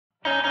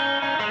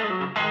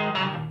Welcome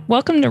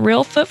to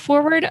Real Foot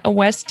Forward, a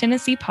West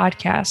Tennessee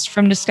podcast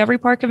from Discovery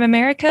Park of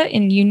America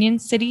in Union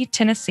City,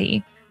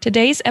 Tennessee.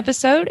 Today's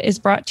episode is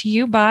brought to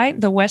you by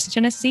the West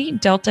Tennessee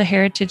Delta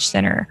Heritage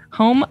Center,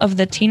 home of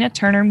the Tina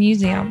Turner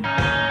Museum.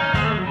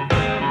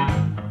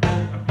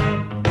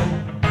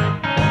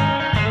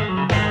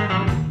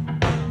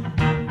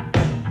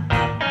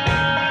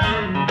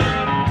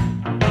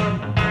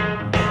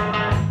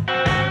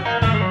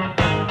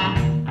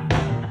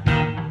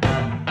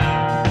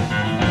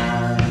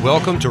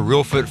 Welcome to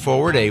Real Foot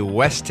Forward, a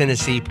West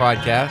Tennessee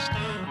podcast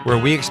where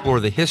we explore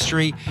the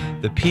history,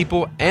 the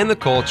people, and the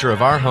culture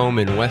of our home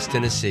in West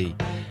Tennessee.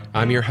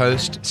 I'm your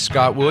host,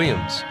 Scott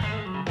Williams.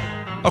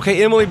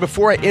 Okay, Emily,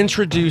 before I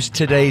introduce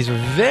today's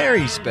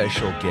very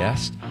special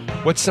guest,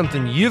 what's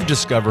something you've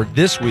discovered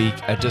this week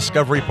at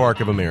Discovery Park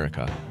of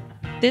America?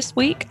 This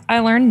week, I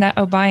learned that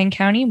Obion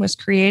County was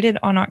created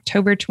on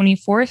October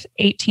 24th,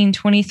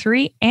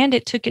 1823, and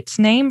it took its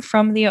name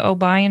from the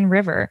Obion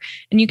River.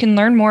 And you can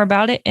learn more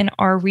about it in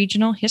our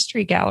regional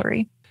history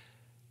gallery.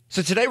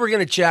 So today we're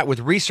going to chat with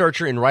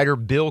researcher and writer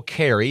Bill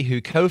Carey,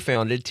 who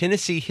co-founded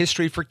Tennessee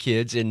History for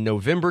Kids in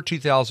November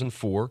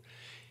 2004.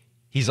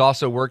 He's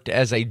also worked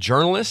as a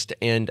journalist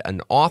and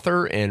an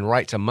author and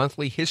writes a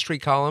monthly history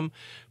column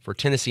for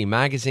Tennessee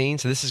Magazine.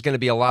 So this is going to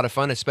be a lot of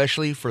fun,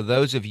 especially for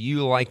those of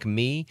you like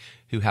me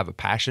who have a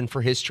passion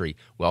for history.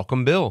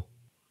 Welcome, Bill.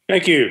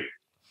 Thank you.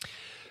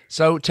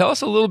 So tell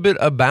us a little bit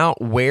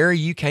about where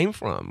you came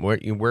from.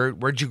 Where'd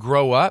you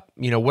grow up?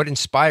 You know, what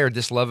inspired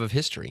this love of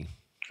history?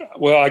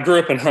 Well, I grew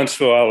up in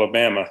Huntsville,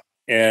 Alabama,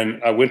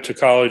 and I went to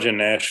college in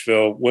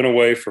Nashville, went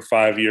away for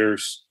 5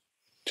 years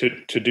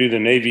to do the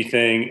Navy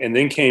thing, and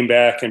then came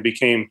back and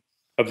became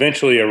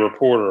eventually a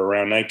reporter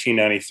around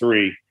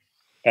 1993.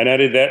 And I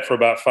did that for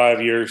about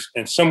 5 years.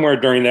 And somewhere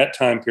during that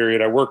time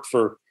period, I worked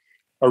for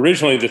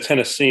originally the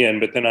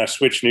Tennessean, but then I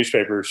switched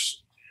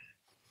newspapers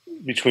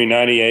between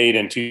 98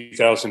 and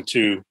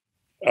 2002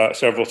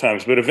 several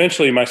times. But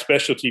eventually my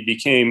specialty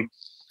became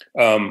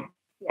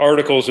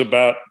articles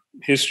about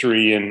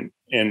history and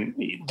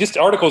just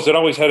articles that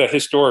always had a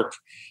historic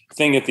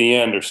thing at the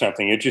end or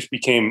something. It just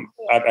became,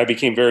 I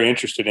became very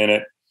interested in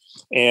it.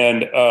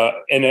 And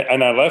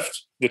I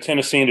left the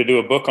Tennessean to do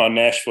a book on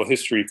Nashville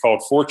history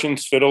called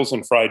Fortunes, Fiddles,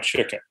 and Fried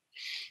Chicken,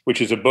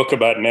 which is a book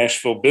about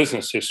Nashville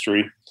business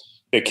history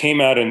that came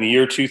out in the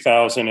year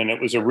 2000, and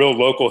it was a real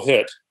local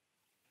hit.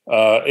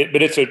 But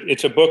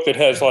it's a book that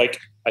has like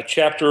a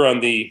chapter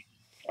on the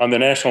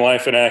National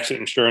Life and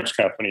Accident Insurance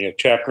Company, a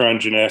chapter on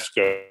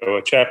Genesco,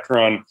 a chapter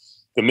on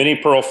the Mini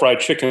Pearl Fried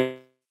Chicken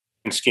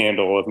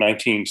scandal of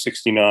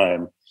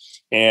 1969,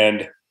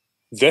 and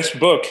this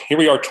book, here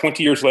we are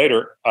 20 years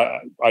later,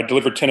 I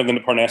delivered 10 of them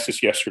to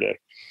Parnassus yesterday.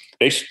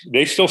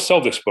 They still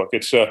sell this book.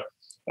 It's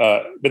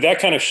but that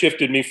kind of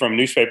shifted me from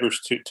newspapers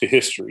to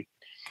history.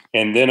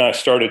 And then I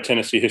started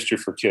Tennessee History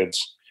for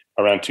Kids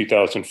around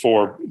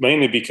 2004,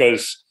 mainly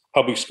because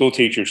public school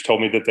teachers told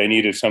me that they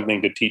needed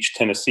something to teach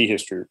Tennessee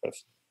history with.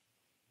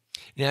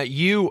 Now,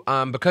 you,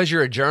 because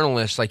you're a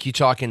journalist, like you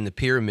talk in the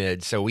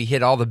pyramid, so we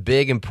hit all the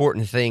big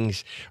important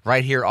things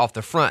right here off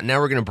the front. Now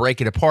we're going to break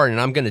it apart,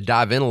 and I'm going to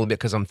dive in a little bit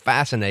because I'm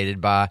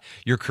fascinated by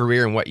your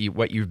career and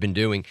what you've been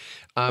doing.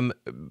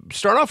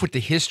 Start off with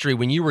the history.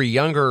 When you were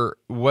younger,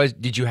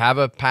 did you have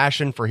a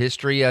passion for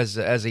history as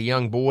a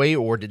young boy,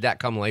 or did that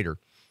come later?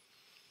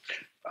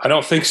 I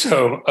don't think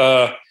so.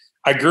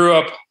 I grew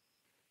up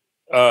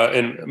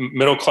in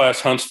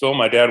middle-class Huntsville.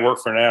 My dad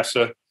worked for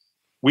NASA.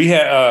 We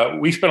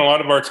spent a lot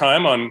of our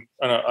time on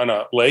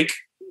a lake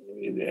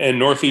in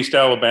northeast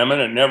Alabama,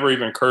 and it never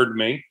even occurred to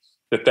me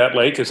that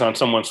lake is on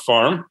someone's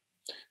farm,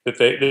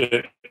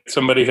 that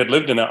somebody had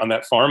lived on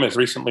that farm as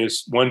recently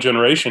as one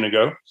generation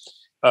ago.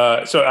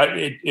 So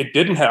I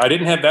didn't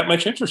have that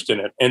much interest in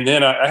it. And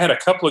then I had a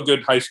couple of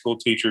good high school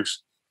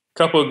teachers, a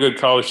couple of good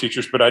college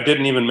teachers, but I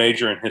didn't even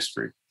major in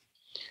history.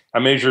 I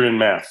majored in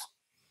math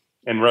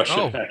and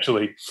Russian,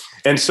 actually.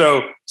 And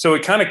so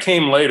it kind of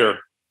came later.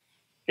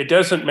 It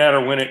doesn't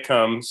matter when it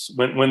comes,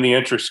 when the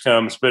interest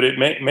comes, but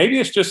maybe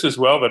it's just as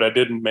well that I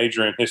didn't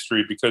major in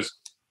history because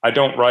I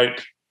don't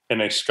write in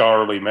a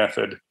scholarly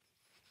method.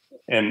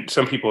 And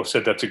some people have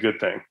said that's a good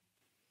thing.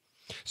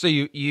 So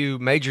you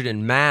majored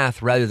in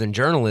math rather than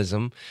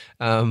journalism.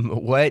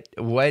 What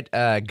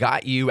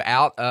got you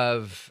out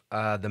of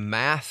the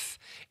math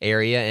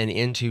area and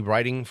into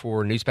writing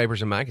for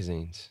newspapers and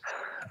magazines?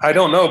 I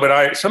don't know,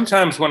 but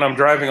sometimes when I'm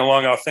driving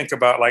along, I'll think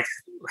about like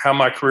how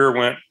my career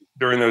went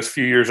during those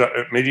few years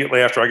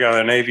immediately after I got out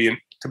of the Navy. And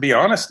to be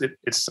honest,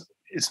 it's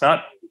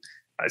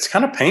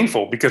kind of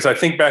painful because I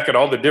think back at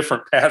all the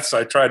different paths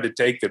I tried to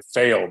take that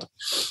failed.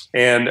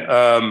 And,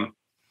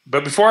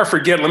 but before I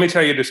forget, let me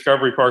tell you a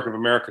Discovery Park of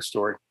America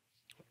story.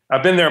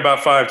 I've been there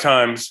about 5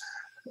 times.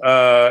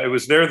 It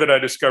was there that I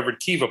discovered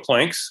Kiva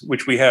planks,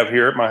 which we have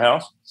here at my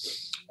house.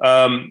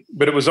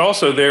 But it was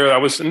also there. I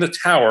was in the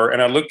tower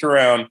and I looked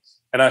around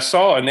and I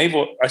saw a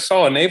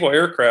naval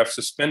aircraft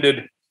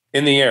suspended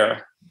in the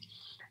air.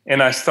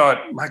 And I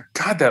thought, my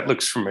God, that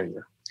looks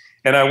familiar.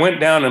 And I went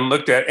down and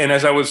looked at, and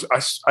as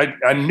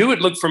I knew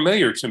it looked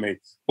familiar to me.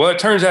 Well, it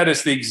turns out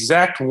it's the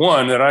exact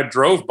one that I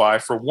drove by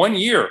for 1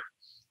 year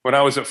when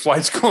I was at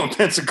flight school in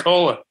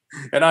Pensacola.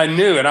 And I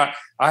knew, and I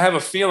have a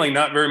feeling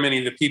not very many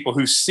of the people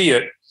who see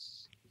it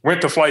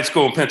went to flight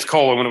school in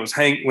Pensacola when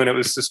it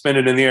was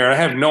suspended in the air. I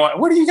have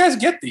where do you guys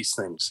get these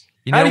things?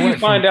 How do you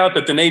find out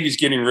that the Navy's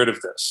getting rid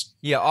of this?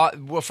 Yeah,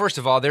 well, first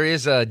of all, there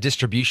is a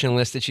distribution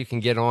list that you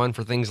can get on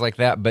for things like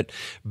that. But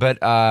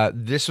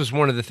this was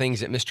one of the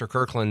things that Mr.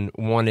 Kirkland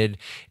wanted.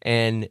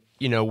 And,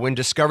 you know, when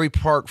Discovery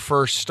Park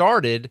first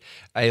started,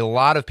 a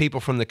lot of people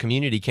from the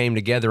community came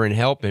together and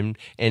helped him.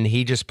 And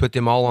he just put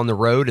them all on the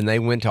road, and they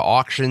went to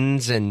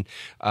auctions and,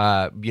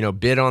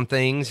 bid on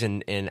things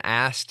and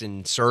asked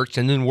and searched.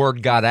 And then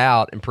word got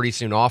out, and pretty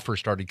soon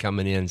offers started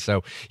coming in.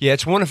 So, yeah,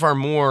 it's one of our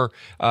more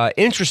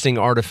interesting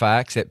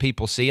artifacts that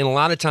people see. And a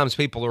lot of times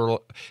people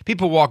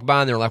walk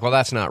by and they're like, well,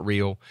 that's not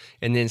real.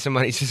 And then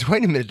somebody says,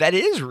 wait a minute, that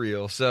is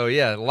real. So,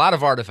 yeah, a lot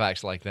of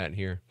artifacts like that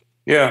here.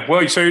 Yeah.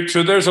 Well, so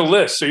there's a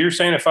list. So you're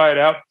saying if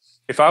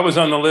I was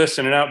on the list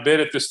and an outbid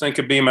it, this thing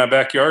could be in my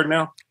backyard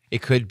now?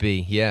 It could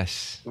be,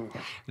 yes.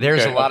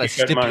 There's a lot of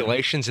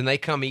stipulations, and they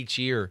come each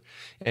year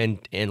and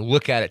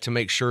look at it to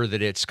make sure that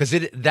it's, because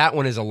that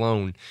one is a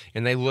loan,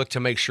 and they look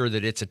to make sure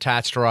that it's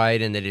attached right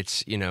and that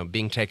it's, you know,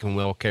 being taken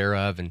well care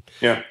of, and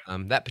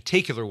that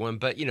particular one.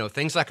 But, you know,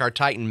 things like our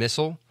Titan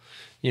missile,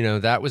 you know,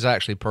 that was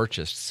actually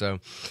purchased. So,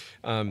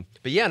 but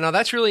yeah, no,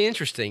 that's really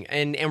interesting.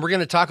 And we're going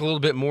to talk a little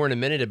bit more in a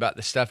minute about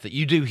the stuff that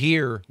you do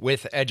here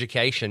with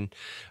education.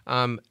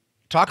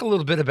 Talk a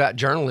little bit about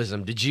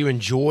journalism. Did you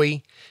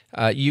enjoy,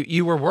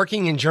 you were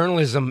working in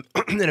journalism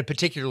in a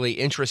particularly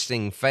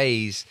interesting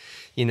phase,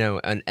 you know,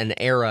 an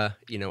era,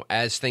 you know,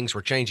 as things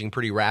were changing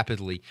pretty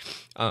rapidly.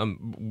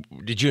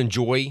 Did you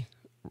enjoy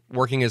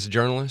working as a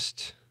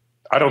journalist?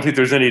 I don't think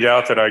there's any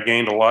doubt that I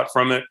gained a lot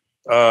from it.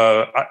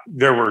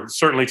 There were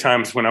certainly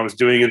times when I was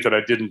doing it that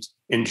I didn't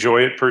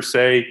enjoy it per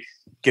se.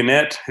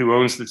 Gannett, who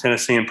owns the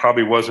Tennessean,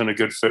 probably wasn't a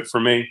good fit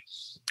for me.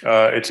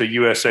 It's a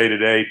USA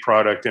Today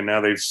product, and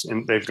now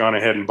they've gone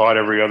ahead and bought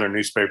every other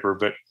newspaper.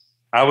 But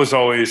I was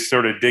always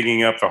sort of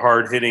digging up the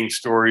hard-hitting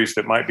stories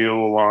that might be a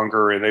little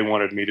longer, and they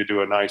wanted me to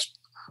do a nice,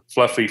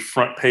 fluffy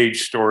front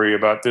page story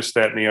about this,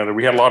 that, and the other.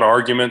 We had a lot of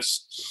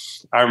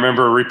arguments. I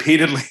remember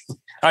repeatedly.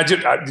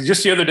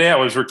 Just the other day, I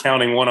was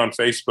recounting one on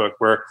Facebook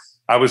where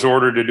I was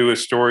ordered to do a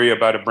story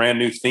about a brand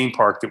new theme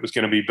park that was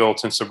going to be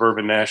built in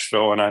suburban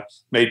Nashville. And I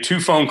made 2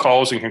 phone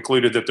calls and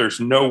concluded that there's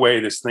no way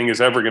this thing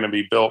is ever going to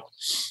be built.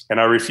 And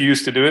I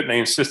refused to do it. And they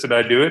insisted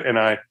I do it. And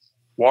I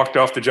walked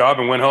off the job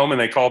and went home, and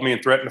they called me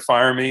and threatened to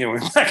fire me, and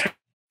went back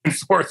and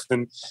forth.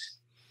 And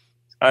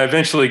I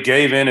eventually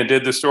gave in and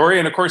did the story.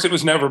 And of course, it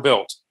was never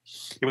built.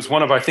 It was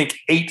one of, I think,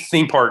 8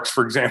 theme parks,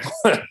 for example,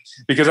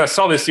 because I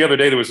saw this the other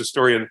day. There was a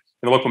story in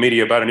the local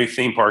media about a new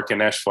theme park in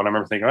Nashville. And I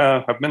remember thinking,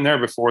 oh, I've been there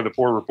before, the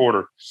poor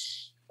reporter.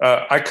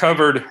 I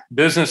covered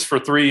business for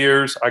 3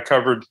 years. I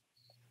covered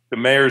the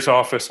mayor's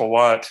office a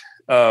lot.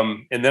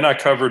 And then I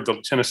covered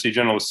the Tennessee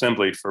General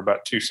Assembly for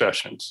about 2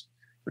 sessions,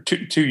 or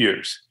two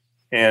years.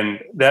 And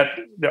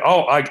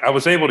I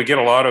was able to get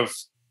a lot of,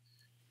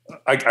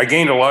 I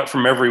gained a lot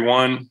from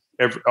everyone,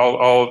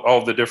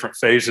 all the different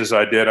phases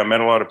I did. I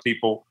met a lot of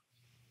people.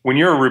 When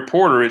you're a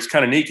reporter, it's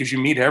kind of neat because you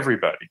meet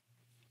everybody.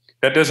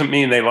 That doesn't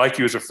mean they like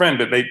you as a friend,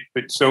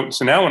 but so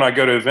now when I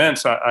go to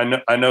events,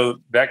 I know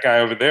that guy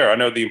over there. I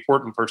know the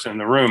important person in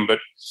the room, but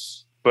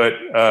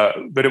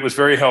it was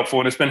very helpful,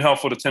 and it's been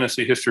helpful to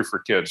Tennessee history for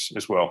kids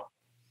as well.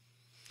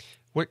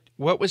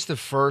 What was the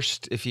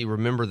first, if you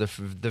remember, the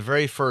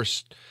very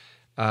first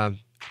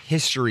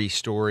history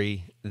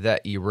story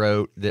that you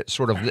wrote that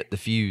sort of lit the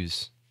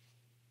fuse?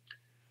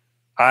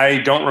 I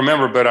don't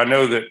remember, but I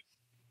know that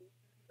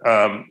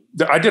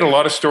I did a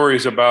lot of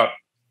stories about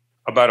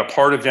a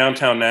part of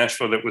downtown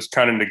Nashville that was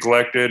kind of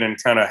neglected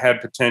and kind of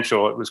had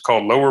potential. It was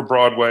called Lower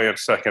Broadway and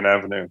 2nd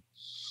Avenue.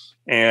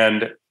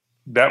 And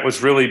that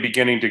was really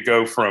beginning to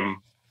go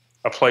from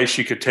a place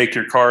you could take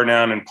your car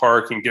down and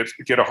park and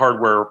get a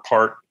hardware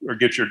part or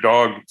get your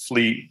dog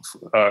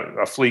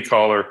a flea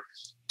collar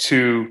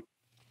to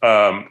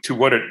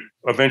what it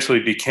eventually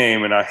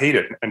became. And I hate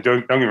it. And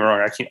don't get me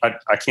wrong,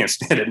 I can't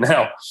stand it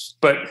now.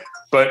 But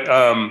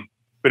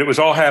it was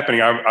all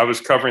happening. I was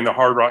covering the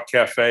Hard Rock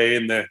Cafe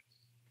and the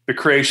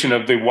creation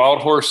of the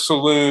Wild Horse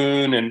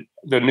Saloon and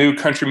the new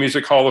Country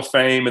Music Hall of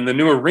Fame and the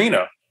new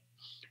arena,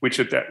 which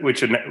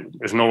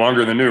is no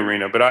longer the new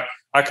arena. But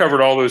I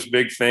covered all those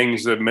big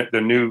things, the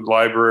new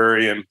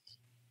library, and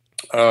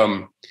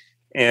so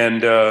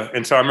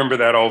I remember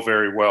that all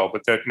very well.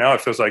 But that now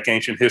it feels like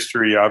ancient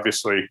history.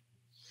 Obviously,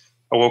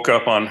 I woke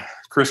up on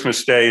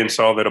Christmas Day and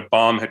saw that a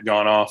bomb had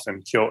gone off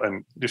and killed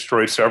and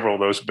destroyed several of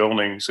those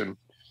buildings, and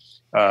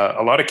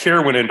a lot of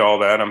care went into all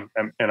that.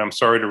 I'm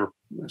sorry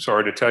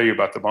to tell you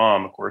about the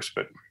bomb, of course.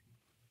 But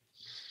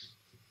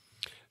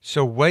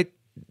so,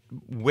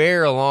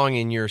 where along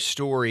in your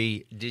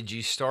story did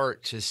you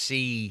start to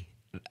see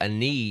a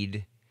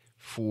need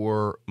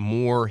for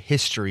more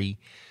history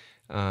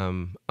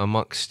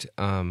amongst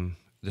the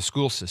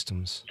school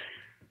systems?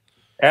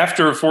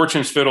 After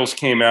Fortune's Fiddles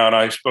came out,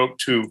 I spoke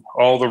to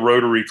all the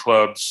Rotary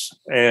clubs,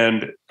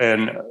 and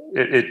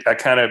I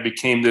kind of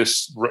became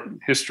this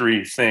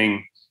history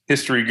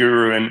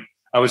guru. And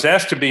I was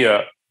asked to be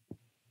a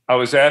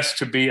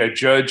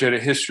judge at a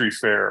history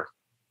fair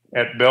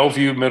at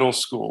Bellevue Middle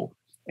School.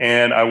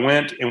 And I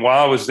went, and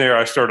while I was there,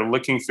 I started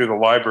looking through the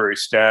library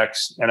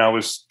stacks, and I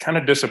was kind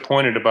of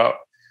disappointed about.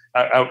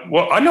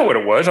 I know what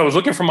it was. I was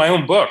looking for my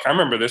own book. I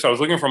remember this. I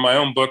was looking for my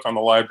own book on the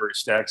library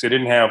stacks. They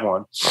didn't have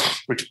one,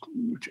 which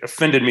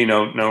offended me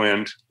no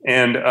end.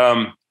 And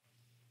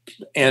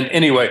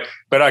anyway,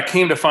 but I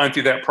came to find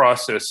through that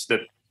process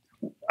that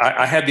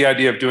I had the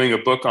idea of doing a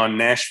book on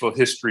Nashville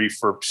history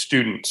for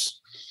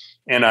students,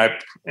 and I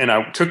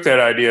took that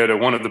idea to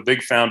one of the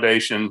big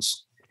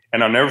foundations,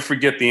 and I'll never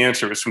forget the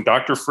answer. It was from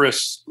Dr.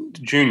 Friss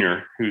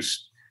Jr.,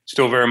 who's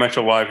still very much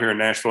alive here in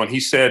Nashville, and he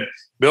said,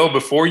 "Bill,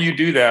 before you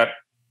do that,"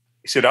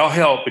 he said, "I'll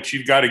help, but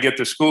you've got to get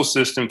the school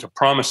system to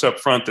promise up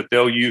front that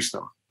they'll use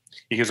them,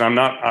 because I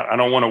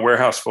don't want a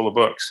warehouse full of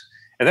books."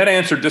 And that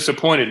answer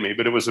disappointed me,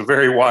 but it was a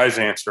very wise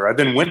answer. I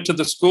then went to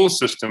the school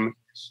system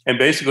and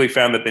basically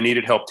found that they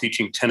needed help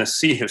teaching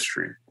Tennessee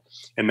history.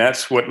 And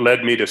that's what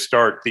led me to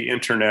start the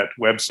internet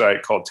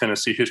website called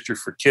Tennessee History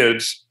for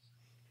Kids.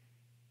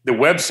 The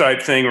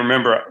website thing,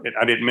 remember,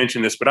 I didn't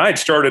mention this, but I had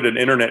started an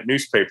internet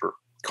newspaper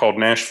called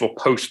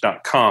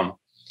NashvillePost.com.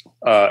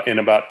 In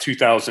about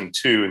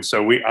 2002. And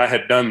so I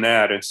had done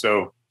that. And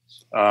so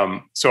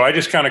I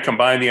just kind of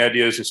combined the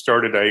ideas and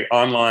started a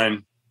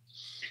online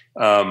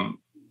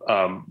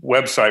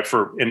website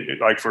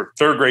for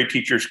third grade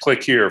teachers,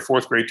 click here,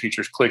 fourth grade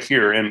teachers, click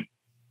here. And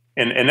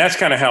that's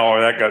kind of how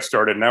that got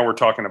started. Now we're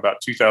talking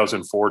about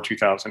 2004,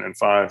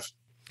 2005.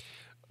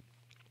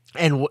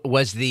 And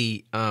was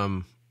the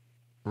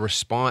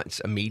response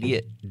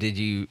immediate? Did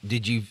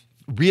you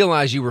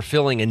realize you were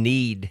filling a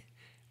need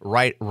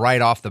right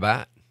off the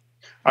bat?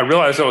 I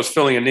realized I was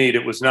filling a need.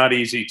 It was not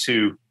easy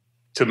to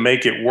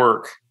make it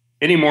work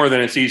any more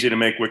than it's easy to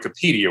make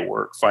Wikipedia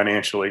work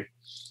financially.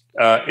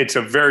 It's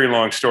a very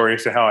long story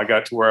as to how I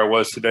got to where I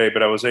was today,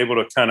 but I was able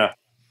to kind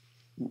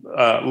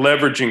of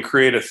leverage and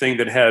create a thing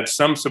that had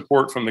some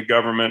support from the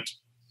government,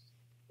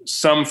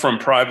 some from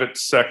private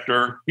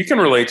sector. You can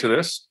relate to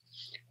this.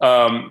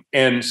 But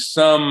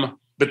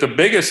the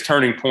biggest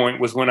turning point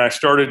was when I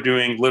started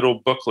doing little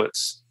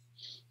booklets,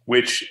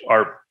 which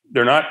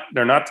they're not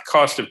the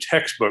cost of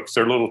textbooks.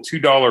 They're little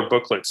 $2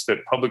 booklets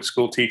that public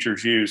school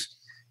teachers use.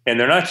 And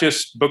they're not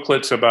just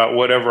booklets about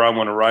whatever I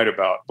want to write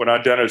about. What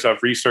I've done is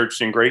I've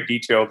researched in great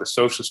detail the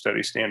social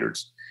studies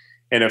standards.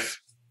 And if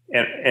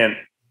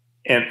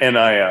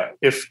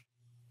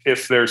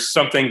there's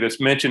something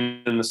that's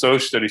mentioned in the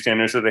social studies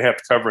standards that they have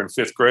to cover in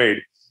fifth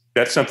grade,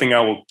 that's something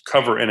I will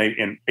cover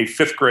in a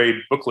fifth grade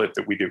booklet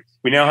that we do.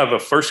 We now have a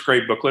first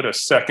grade booklet, a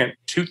second,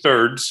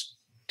 2/3,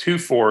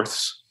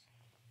 2/4,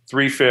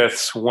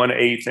 3/5,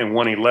 1/8, and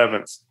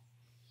 1/11.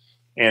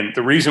 And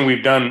the reason we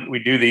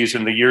do these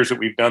in the years that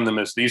we've done them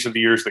is these are the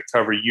years that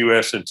cover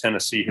U.S. and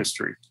Tennessee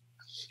history.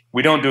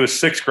 We don't do a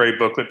sixth grade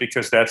booklet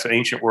because that's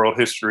ancient world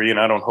history, and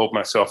I don't hold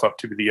myself up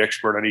to be the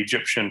expert on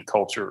Egyptian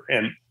culture.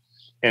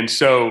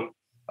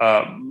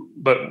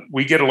 But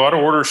we get a lot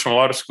of orders from a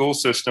lot of school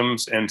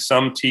systems and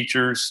some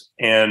teachers,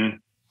 and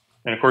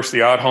of course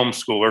the odd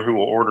homeschooler who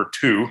will order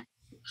two.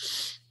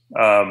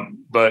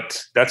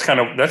 But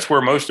that's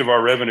where most of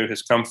our revenue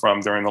has come from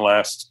during the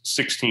last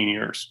 16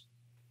 years.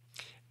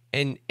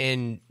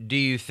 And do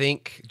you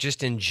think,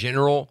 just in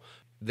general,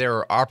 there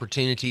are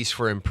opportunities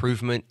for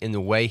improvement in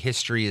the way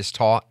history is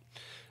taught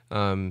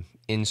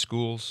in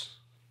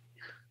schools?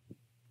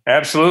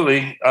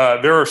 Absolutely.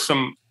 There are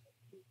some.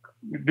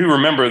 Do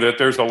remember that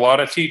there's a lot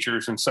of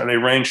teachers, and so they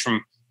range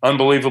from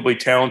unbelievably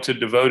talented,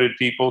 devoted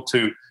people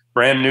to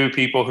brand new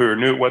people who are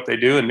new at what they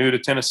do and new to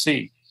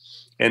Tennessee.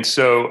 And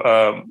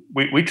so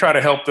we try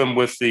to help them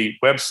with the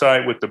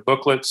website, with the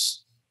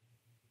booklets.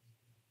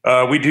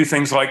 We do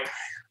things like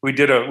we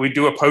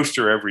do a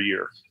poster every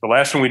year. The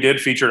last one we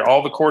did featured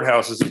all the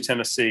courthouses in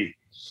Tennessee,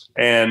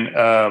 and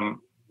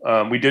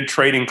we did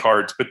trading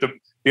cards. But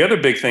the other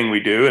big thing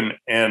we do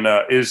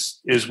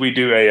is we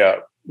do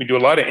a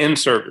lot of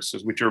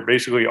in-services, which are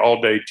basically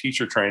all-day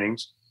teacher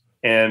trainings.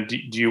 And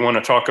do you want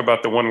to talk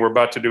about the one we're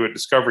about to do at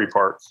Discovery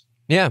Park?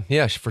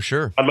 Yeah, for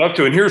sure. I'd love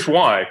to, and here's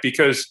why: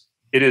 because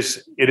it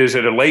is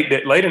at a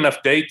late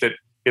enough date that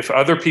if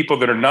other people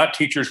that are not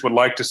teachers would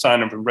like to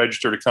sign up and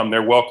register to come,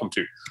 they're welcome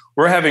to.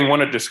 We're having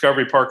one at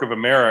Discovery Park of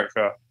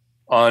America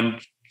on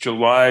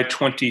July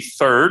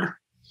 23rd.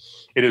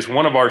 It is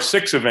one of our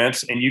 6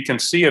 events, and you can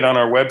see it on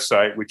our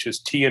website, which is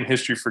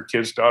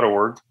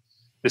tnhistoryforkids.org.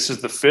 This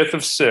is the 5th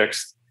of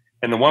 6th.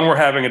 And the one we're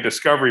having at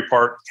Discovery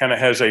Park kind of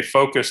has a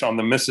focus on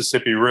the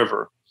Mississippi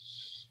River.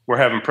 We're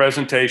having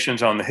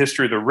presentations on the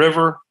history of the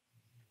river,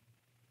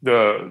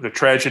 the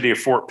tragedy of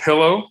Fort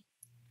Pillow,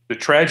 the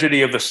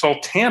tragedy of the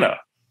Sultana,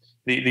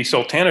 the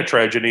Sultana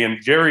tragedy.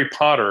 And Jerry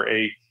Potter,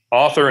 a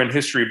author and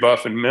history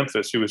buff in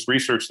Memphis who has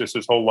researched this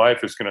his whole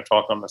life, is going to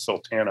talk on the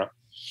Sultana.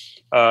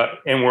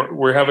 And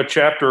we have a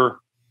chapter,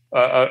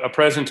 a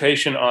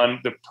presentation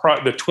on the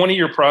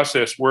 20-year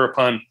process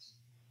whereupon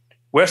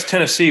West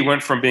Tennessee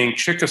went from being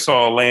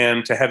Chickasaw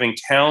land to having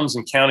towns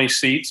and county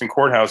seats and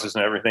courthouses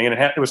and everything. And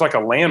it was like a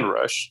land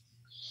rush.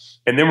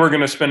 And then we're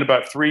going to spend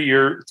about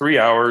 3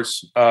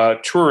 hours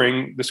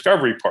touring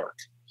Discovery Park.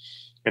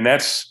 And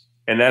that's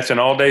an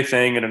all-day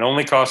thing. And it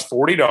only costs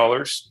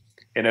 $40.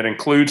 And it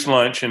includes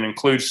lunch and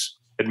includes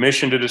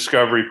admission to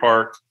Discovery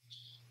Park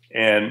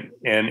and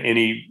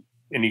any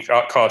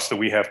cost that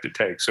we have to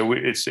take. So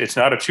it's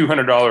not a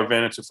 $200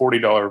 event. It's a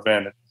 $40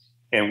 event.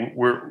 And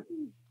we're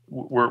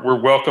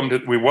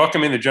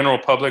welcoming the general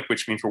public,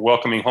 which means we're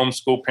welcoming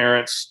homeschool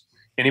parents,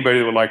 anybody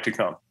that would like to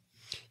come.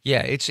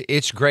 Yeah,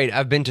 it's great.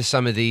 I've been to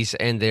some of these,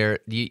 and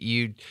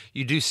you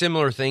do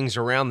similar things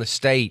around the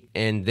state,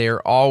 and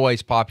they're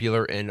always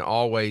popular and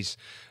always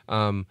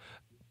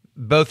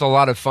both a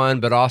lot of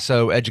fun, but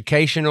also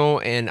educational.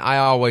 And I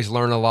always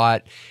learn a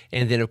lot.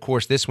 And then, of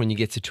course, this one you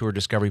get to tour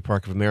Discovery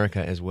Park of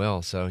America as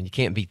well, so you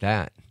can't beat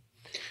that.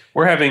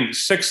 We're having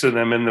 6 of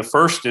them, and the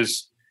first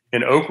is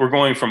in Oak. We're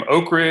going from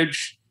Oak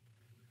Ridge.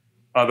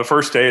 The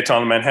first day, it's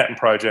on the Manhattan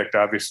Project,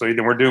 obviously.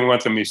 Then we're doing one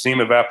at the Museum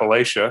of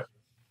Appalachia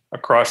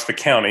across the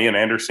county in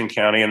Anderson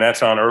County, and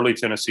that's on early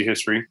Tennessee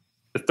history.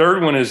 The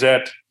third one is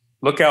at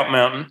Lookout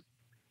Mountain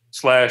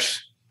 /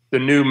 the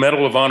new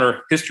Medal of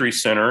Honor History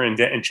Center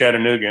in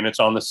Chattanooga, and it's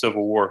on the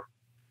Civil War.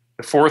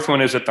 The fourth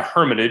one is at the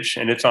Hermitage,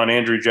 and it's on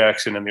Andrew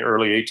Jackson in the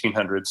early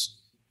 1800s.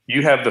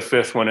 You have the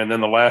fifth one, and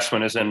then the last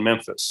one is in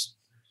Memphis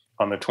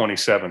on the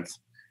 27th.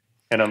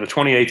 And on the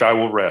 28th, I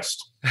will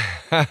rest.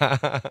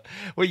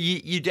 Well,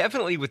 you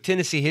definitely, with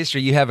Tennessee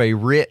history, you have a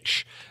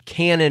rich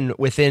canon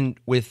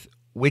with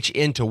which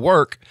end to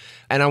work.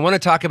 And I want to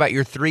talk about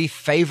your 3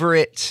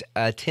 favorite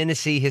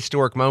Tennessee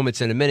historic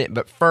moments in a minute.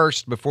 But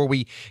first, before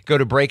we go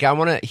to break, I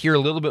want to hear a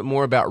little bit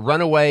more about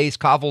Runaways,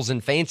 Coffles,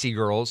 and Fancy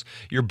Girls,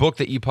 your book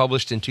that you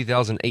published in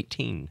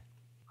 2018.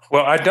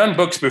 Well, I'd done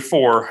books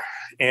before,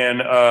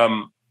 and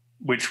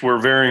which were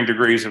varying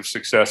degrees of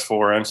successful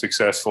or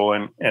unsuccessful.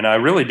 And I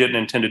really didn't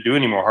intend to do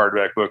any more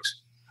hardback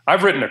books.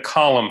 I've written a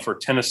column for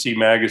Tennessee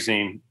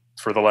Magazine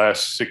for the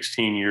last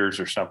 16 years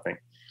or something.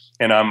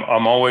 And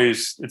I'm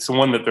always, it's the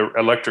one that the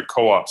electric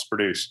co-ops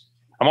produce.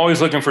 I'm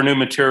always looking for new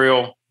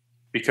material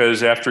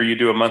because after you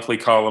do a monthly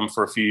column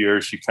for a few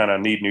years, you kind of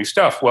need new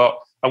stuff.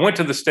 Well, I went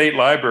to the state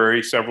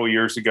library several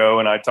years ago,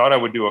 and I thought I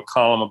would do a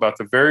column about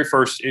the very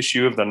first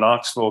issue of the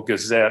Knoxville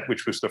Gazette,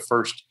 which was the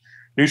first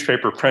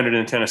newspaper printed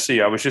in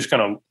Tennessee. I was just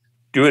going to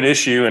do an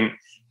issue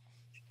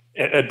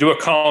and do a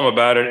column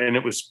about it. And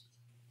it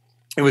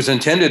was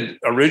intended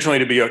originally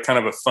to be a kind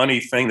of a funny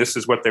thing. This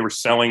is what they were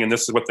selling, and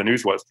this is what the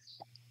news was.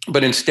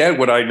 But instead,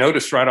 what I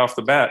noticed right off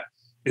the bat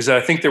is that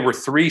I think there were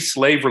 3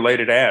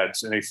 slave-related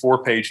ads in a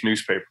 4-page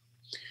newspaper.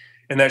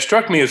 And that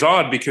struck me as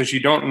odd because you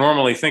don't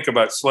normally think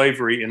about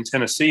slavery in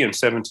Tennessee in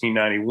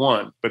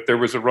 1791. But there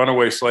was a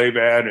runaway slave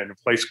ad in a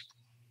place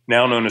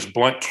now known as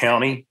Blount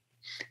County.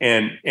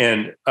 So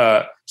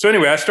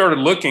anyway, I started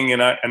looking,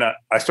 and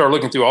I started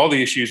looking through all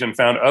the issues and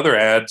found other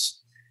ads.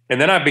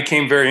 And then I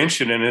became very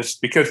interested in this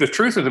because the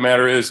truth of the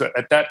matter is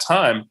at that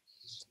time,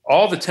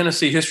 all the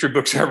Tennessee history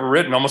books ever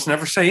written almost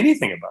never say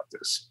anything about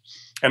this.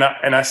 And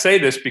I say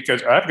this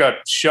because I've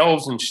got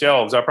shelves and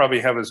shelves. I probably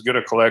have as good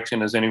a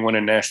collection as anyone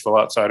in Nashville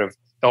outside of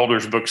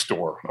Elder's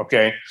Bookstore.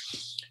 Okay.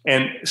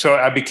 And so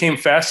I became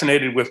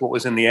fascinated with what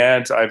was in the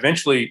ads. I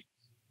eventually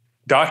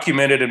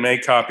documented and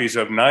made copies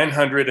of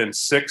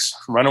 906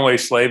 runaway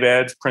slave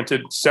ads,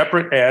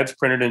 separate ads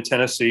printed in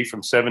Tennessee from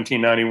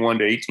 1791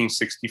 to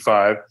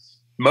 1865.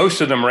 Most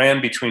of them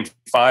ran between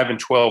 5 and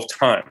 12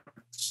 times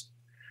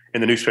in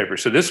the newspaper.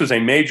 So this was a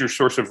major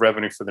source of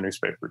revenue for the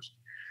newspapers.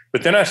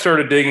 But then I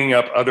started digging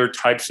up other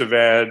types of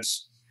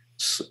ads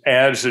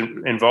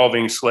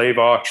involving slave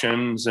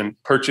auctions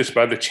and purchased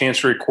by the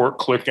Chancery Court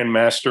Clerk and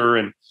Master.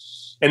 And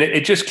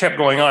it just kept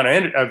going on.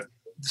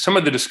 Some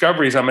of the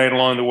discoveries I made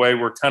along the way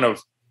were kind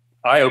of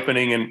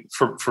eye-opening, and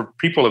for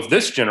people of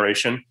this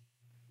generation,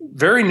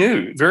 very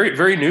new, very,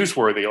 very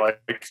newsworthy.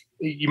 Like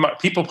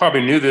people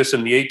probably knew this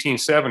in the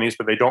 1870s,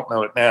 but they don't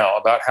know it now,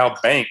 about how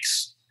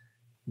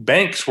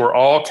banks were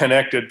all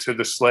connected to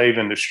the slave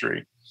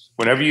industry.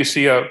 Whenever you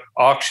see an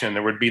auction,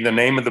 there would be the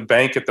name of the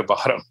bank at the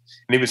bottom,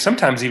 and it would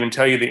sometimes even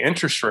tell you the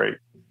interest rate.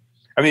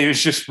 I mean, it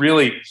was just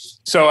really,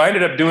 so I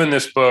ended up doing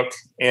this book,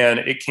 and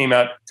it came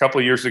out a couple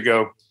of years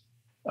ago.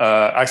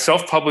 I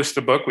self-published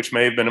the book, which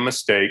may have been a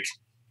mistake,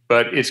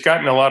 but it's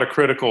gotten a lot of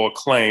critical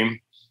acclaim,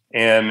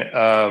 and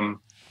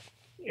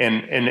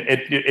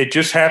it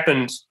just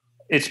happened.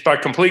 It's by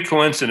complete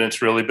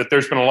coincidence, really, but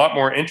there's been a lot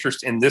more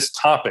interest in this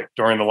topic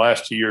during the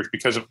last 2 years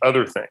because of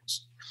other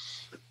things.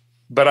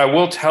 But I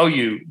will tell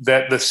you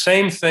that the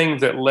same thing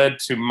that led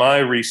to my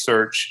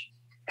research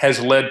has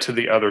led to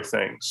the other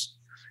things,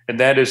 and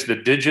that is the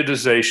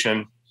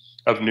digitization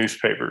of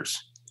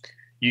newspapers.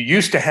 You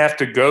used to have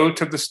to go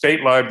to the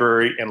state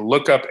library and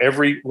look up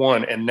every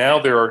one, and now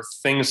there are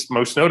things,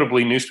 most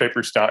notably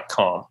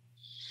newspapers.com,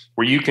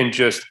 where you can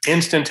just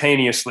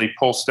instantaneously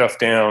pull stuff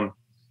down.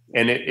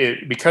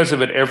 And because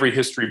of it, every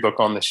history book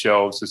on the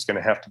shelves is going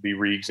to have to be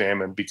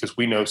re-examined because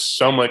we know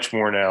so much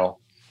more now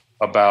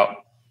about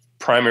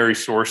primary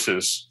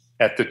sources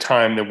at the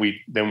time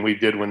than we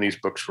did when these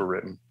books were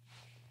written.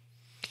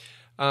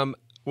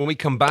 When we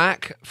come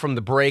back from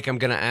the break, I'm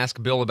going to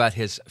ask Bill about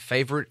his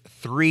favorite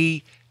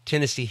 3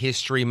 Tennessee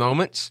history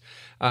moments.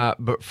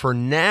 But for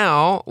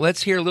now,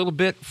 let's hear a little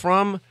bit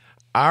from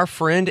our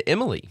friend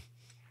Emily.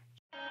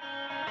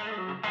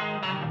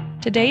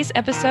 Today's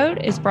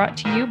episode is brought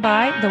to you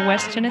by the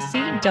West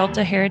Tennessee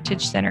Delta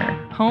Heritage Center,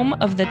 home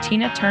of the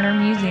Tina Turner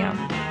Museum.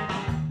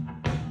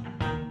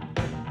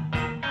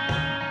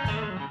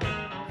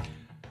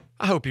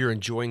 I hope you're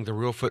enjoying the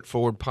Real Foot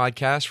Forward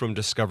podcast from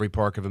Discovery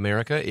Park of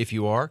America. If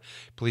you are,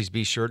 please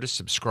be sure to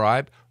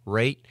subscribe,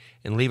 rate,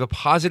 and leave a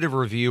positive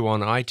review on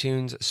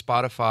iTunes,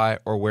 Spotify,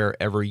 or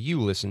wherever you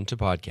listen to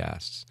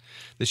podcasts.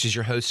 This is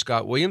your host,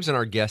 Scott Williams, and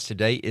our guest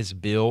today is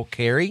Bill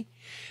Carey.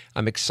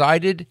 I'm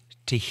excited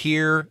to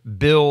hear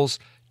Bill's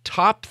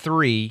top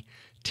 3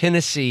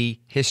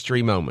 Tennessee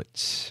history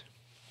moments.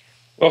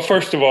 Well,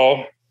 first of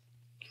all,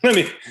 let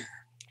me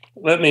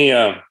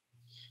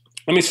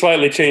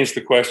slightly change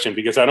the question,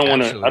 because I don't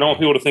want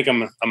people to think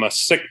I'm a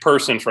sick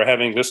person for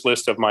having this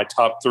list of my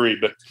top 3.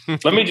 But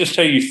let me just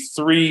tell you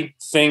 3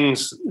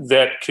 things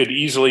that could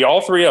easily,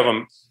 all 3 of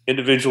them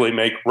individually,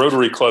 make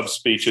Rotary Club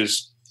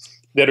speeches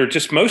that are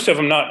just, most of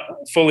them not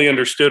fully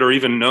understood or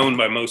even known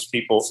by most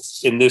people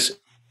in this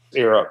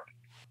era.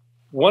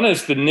 One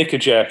is the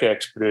Nickajack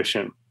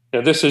expedition.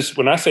 Now, this is,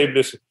 when I say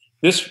this,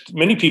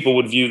 many people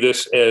would view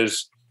this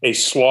as a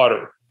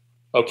slaughter.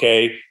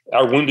 Okay,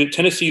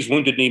 Tennessee's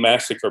Wounded Knee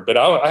Massacre. But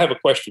I have a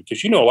question,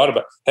 because you know a lot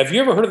about. Have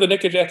you ever heard of the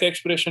Nickajack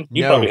expedition?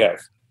 You probably have.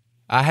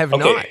 I have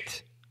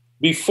not.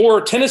 Before,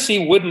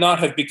 Tennessee would not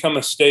have become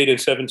a state in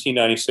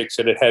 1796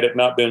 had it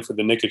not been for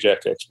the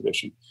Nickajack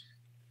expedition.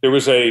 There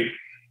was a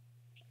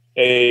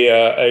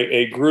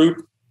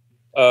group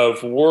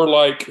of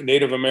warlike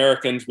Native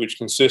Americans, which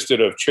consisted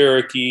of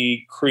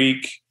Cherokee,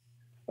 Creek,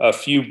 a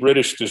few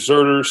British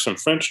deserters, some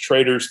French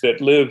traders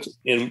that lived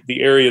in the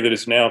area that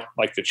is now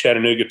like the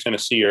Chattanooga,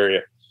 Tennessee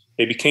area.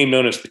 They became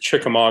known as the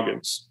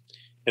Chickamaugans,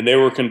 and they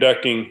were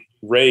conducting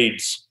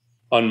raids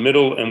on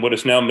what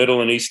is now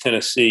Middle and East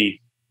Tennessee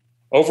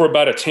over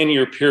about a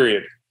 10-year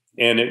period.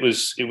 And it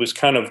was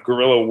kind of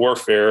guerrilla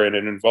warfare, and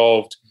it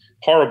involved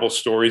horrible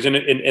stories, and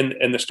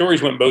the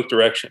stories went both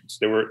directions.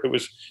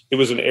 It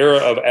was an era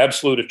of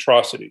absolute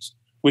atrocities,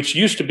 which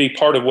used to be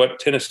part of what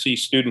Tennessee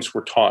students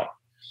were taught,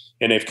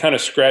 and they've kind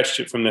of scratched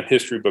it from the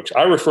history books.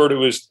 I refer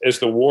to it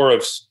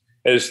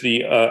as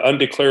the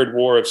undeclared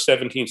war of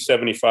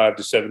 1775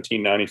 to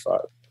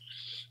 1795.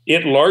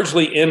 It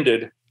largely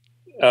ended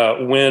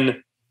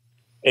when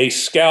a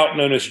scout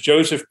known as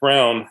Joseph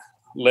Brown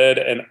led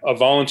a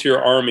volunteer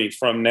army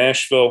from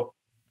Nashville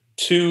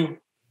to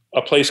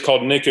a place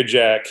called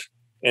Nickajack,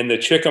 and the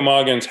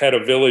Chickamaugans had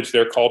a village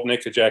there called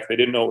Nickajack. They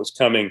didn't know it was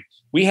coming.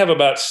 We have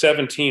about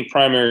 17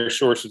 primary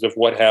sources of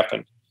what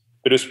happened,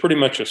 but it's pretty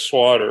much a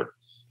slaughter,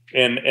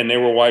 and they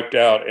were wiped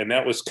out. And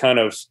that was kind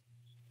of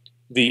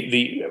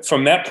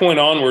from that point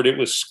onward, it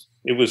was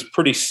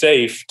pretty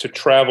safe to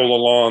travel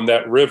along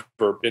that river.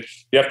 You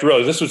have to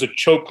realize this was a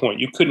choke point.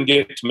 You couldn't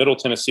get to Middle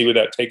Tennessee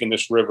without taking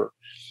this river,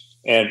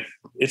 and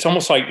it's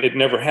almost like it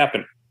never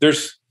happened.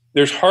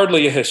 There's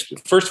hardly a history.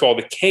 First of all,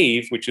 the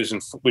cave, which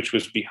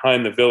was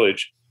behind the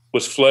village,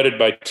 was flooded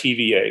by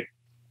TVA.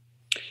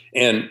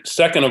 And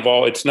second of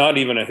all, it's not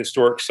even a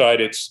historic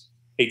site. It's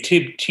a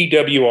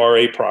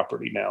TWRA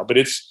property now, but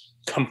it's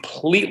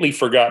completely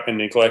forgotten and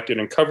neglected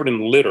and covered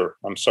in litter,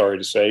 I'm sorry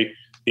to say,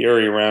 the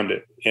area around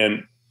it.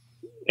 And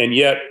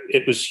yet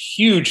it was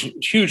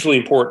hugely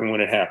important when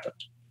it happened.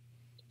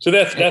 So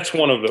that's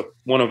one of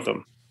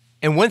them.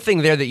 And one thing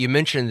there that you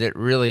mentioned that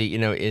really,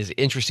 is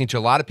interesting to a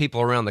lot of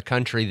people around the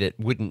country that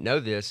wouldn't know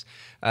this,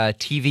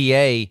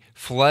 TVA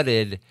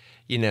flooded,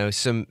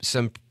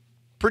 some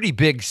pretty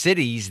big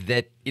cities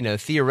that,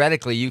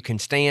 theoretically you can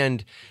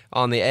stand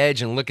on the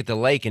edge and look at the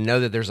lake and know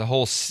that there's a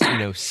whole,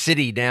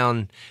 city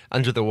down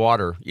under the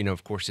water.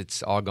 Of course,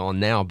 it's all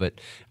gone now,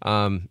 but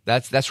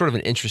that's sort of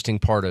an interesting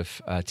part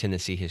of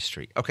Tennessee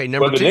history. Okay,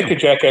 number 2. The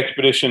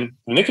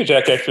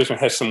Nickajack expedition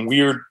has some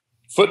weird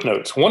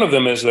footnotes. One of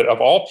them is that, of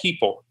all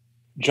people,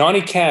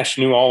 Johnny Cash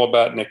knew all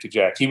about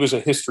Nickajack. He was a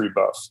history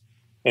buff.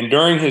 And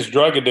during his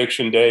drug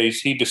addiction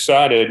days, he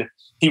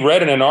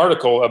read in an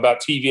article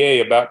about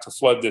TVA about to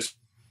flood this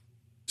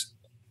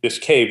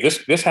cave.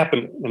 This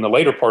happened in the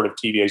later part of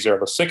TVA's era,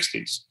 the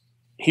 60s.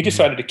 He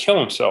decided to kill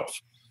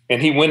himself.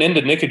 And he went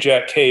into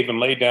Nickajack Cave and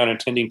laid down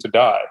intending to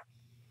die,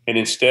 and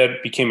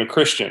instead became a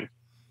Christian,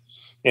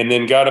 and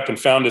then got up and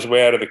found his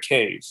way out of the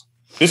cave.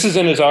 This is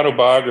in his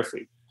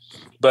autobiography.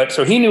 But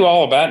so he knew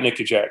all about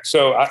Nickajack.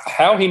 So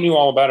how he knew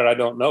all about it, I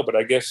don't know. But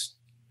I guess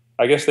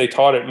they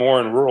taught it more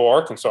in rural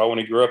Arkansas when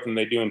he grew up than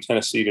they do in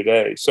Tennessee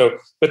today. So,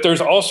 but there's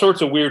all sorts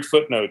of weird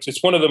footnotes.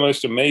 It's one of the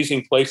most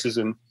amazing places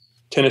in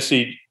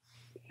Tennessee,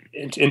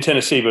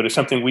 but it's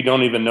something we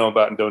don't even know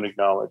about and don't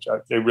acknowledge.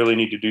 They really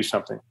need to do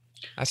something.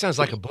 That sounds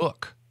like a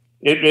book.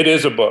 It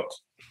is a book,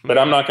 but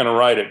I'm not going to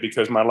write it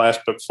because my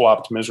last book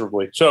flopped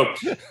miserably. So,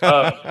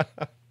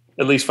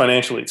 at least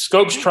financially.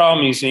 Scopes Trial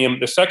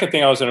Museum. The second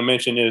thing I was going to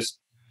mention is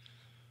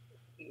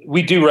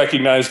we do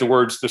recognize the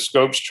words "the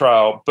Scopes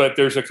trial," but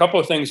there's a couple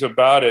of things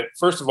about it.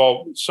 First of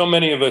all, so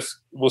many of us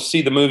will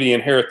see the movie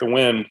Inherit the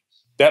Wind.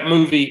 That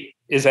movie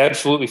is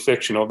absolutely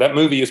fictional. That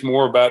movie is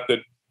more about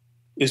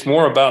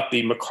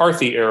the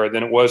McCarthy era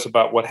than it was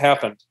about what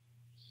happened.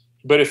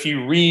 But if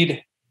you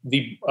read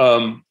the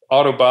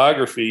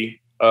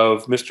autobiography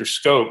of Mr.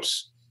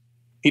 Scopes,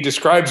 he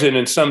describes it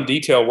in some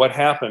detail what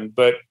happened,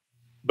 but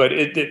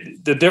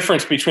the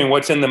difference between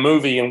what's in the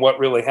movie and what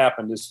really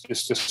happened is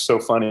just so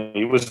funny.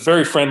 It was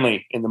very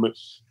friendly in the movie.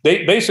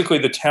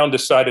 The town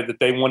decided that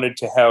they wanted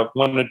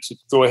to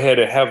go ahead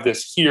and have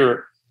this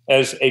here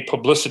as a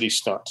publicity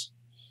stunt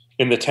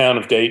in the town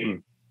of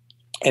Dayton.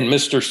 And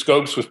Mr.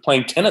 Scopes was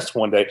playing tennis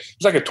one day. He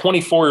was like a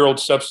 24-year-old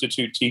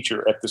substitute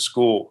teacher at the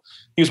school.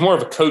 He was more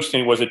of a coach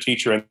than he was a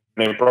teacher. And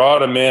they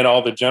brought him in,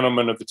 all the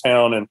gentlemen of the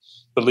town and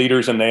the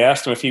leaders, and they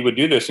asked him if he would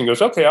do this. And he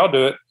goes, "Okay, I'll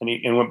do it." And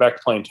he went back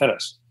to playing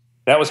tennis.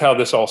 That was how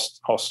this all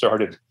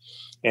started.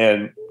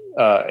 And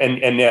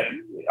yet,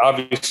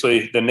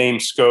 obviously, the name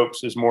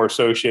Scopes is more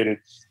associated.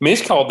 I mean,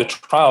 it's called the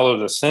trial of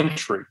the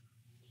century.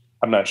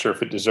 I'm not sure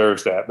if it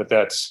deserves that, but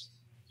that's...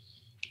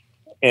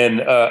 And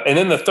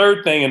then the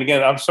third thing, and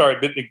again, I'm sorry,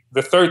 but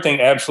the third thing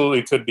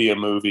absolutely could be a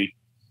movie.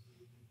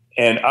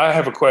 And I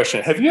have a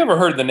question. Have you ever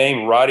heard the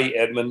name Roddy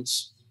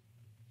Edmonds?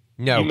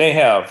 No. You may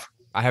have.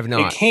 I have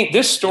not.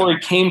 This story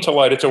came to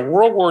light. It's a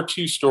World War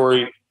II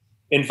story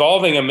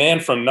involving a man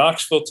from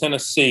Knoxville,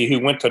 Tennessee, who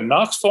went to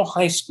Knoxville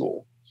High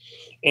School.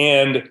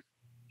 And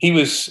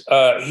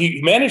he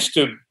managed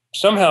to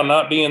somehow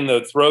not be in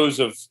the throes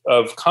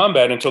of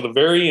combat until the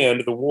very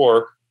end of the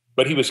war,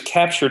 but he was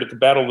captured at the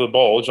Battle of the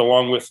Bulge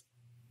along with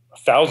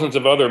thousands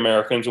of other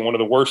Americans in one of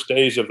the worst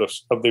days of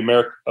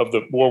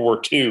the World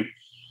War II.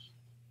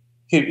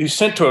 He was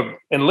sent to an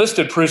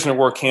enlisted prisoner of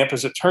war camp.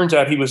 As it turns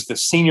out, he was the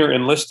senior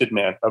enlisted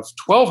man of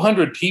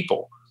 1,200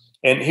 people.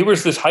 And he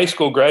was this high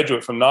school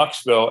graduate from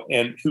Knoxville,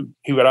 and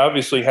who had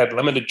obviously had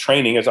limited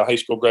training as a high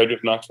school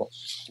graduate from Knoxville.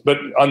 But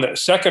on the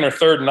second or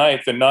third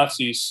night, the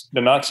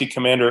Nazi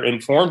commander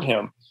informed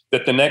him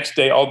that the next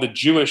day,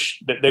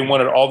 that they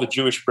wanted all the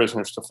Jewish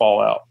prisoners to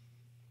fall out.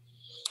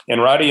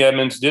 And Roddy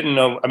Edmonds didn't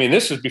know. I mean,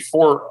 this is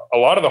before a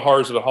lot of the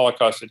horrors of the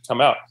Holocaust had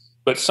come out,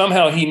 but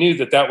somehow he knew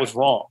that was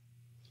wrong.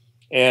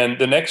 And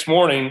the next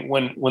morning,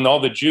 when all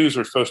the Jews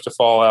were supposed to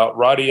fall out,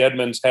 Roddy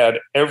Edmonds had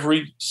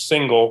every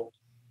single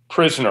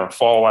prisoner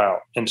fall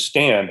out and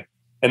stand.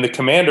 And the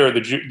commander,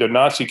 the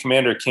Nazi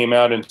commander, came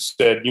out and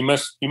said, "You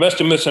must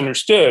have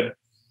misunderstood.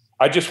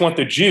 I just want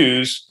the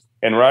Jews."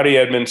 And Roddy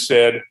Edmonds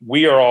said,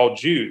 "We are all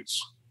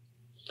Jews."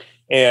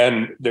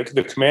 And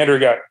the commander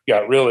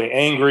got really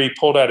angry,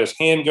 pulled out his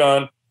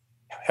handgun,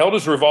 held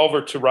his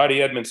revolver to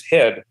Roddy Edmonds'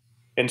 head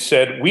and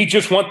said, "We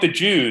just want the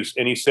Jews."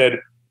 And he said,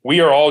 "We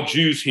are all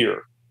Jews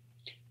here."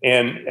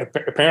 And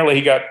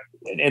apparently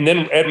and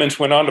then Edmonds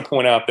went on to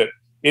point out that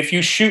if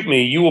you shoot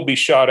me, you will be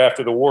shot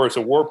after the war as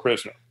a war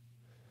prisoner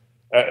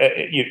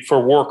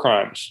for war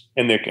crimes.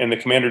 And the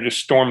commander just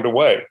stormed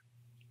away.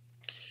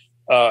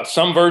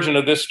 Some version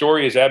of this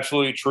story is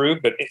absolutely true,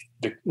 but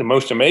the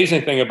most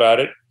amazing thing about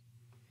it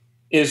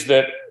is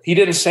that he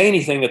didn't say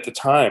anything at the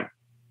time.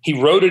 He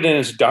wrote it in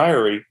his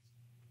diary,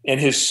 and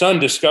his son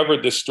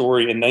discovered this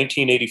story in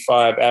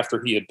 1985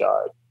 after he had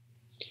died.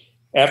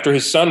 After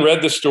his son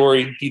read the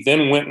story, he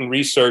then went and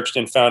researched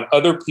and found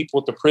other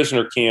people at the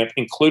prisoner camp,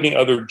 including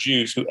other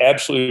Jews, who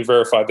absolutely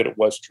verified that it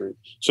was true.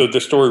 So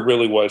the story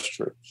really was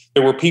true.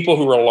 There were people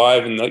who were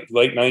alive in the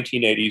late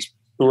 1980s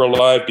who were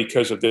alive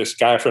because of this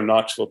guy from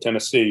Knoxville,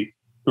 Tennessee,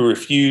 who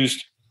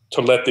refused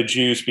to let the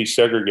Jews be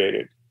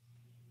segregated.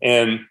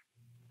 And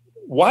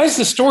why is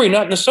the story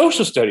not in the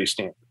social studies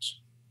standards?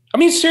 I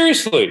mean,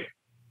 seriously.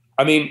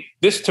 I mean,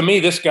 this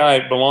guy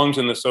belongs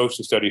in the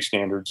social studies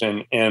standards,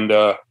 and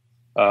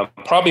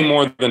probably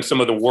more than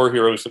some of the war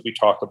heroes that we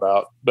talk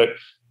about. But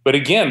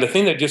again, the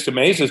thing that just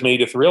amazes me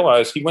to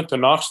realize, he went to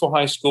Knoxville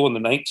High School in the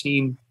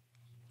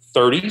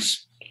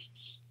 1930s.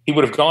 He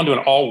would have gone to an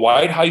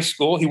all-white high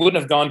school. He wouldn't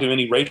have gone to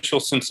any racial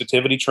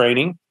sensitivity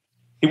training.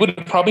 He wouldn't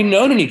have probably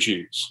known any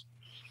Jews.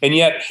 And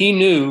yet he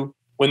knew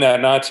when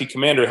that Nazi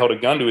commander held a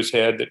gun to his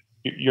head that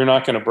you're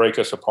not going to break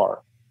us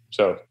apart.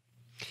 So,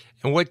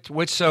 and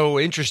what's so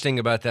interesting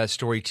about that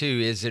story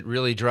too is it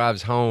really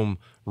drives home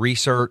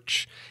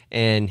research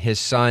and his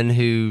son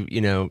who,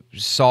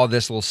 saw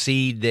this little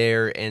seed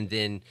there and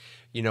then,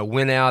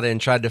 went out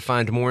and tried to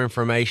find more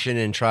information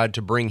and tried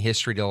to bring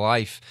history to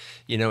life,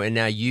 and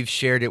now you've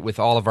shared it with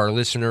all of our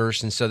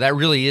listeners. And so that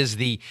really is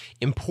the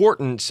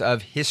importance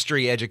of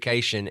history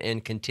education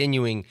and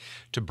continuing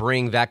to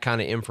bring that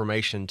kind of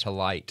information to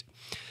light.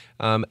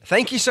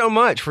 Thank you so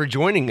much for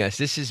joining us.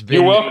 This has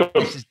been, You're welcome.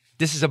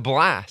 This is a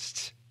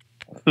blast.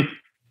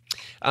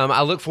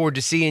 I look forward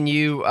to seeing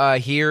you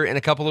here in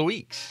a couple of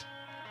weeks.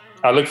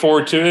 I look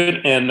forward to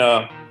it,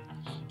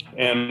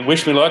 and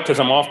wish me luck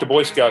because I'm off to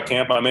Boy Scout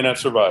camp. I may not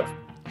survive.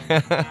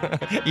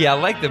 Yeah, I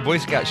like the Boy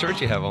Scout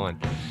shirt you have on.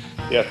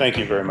 Yeah, thank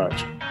you very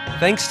much.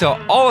 Thanks to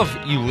all of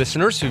you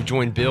listeners who've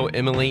joined Bill,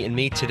 Emily, and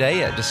me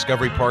today at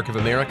Discovery Park of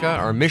America.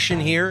 Our mission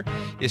here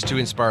is to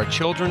inspire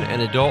children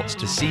and adults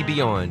to see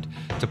beyond.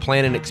 To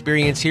plan an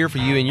experience here for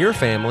you and your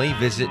family,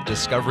 visit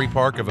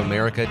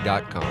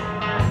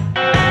discoveryparkofamerica.com.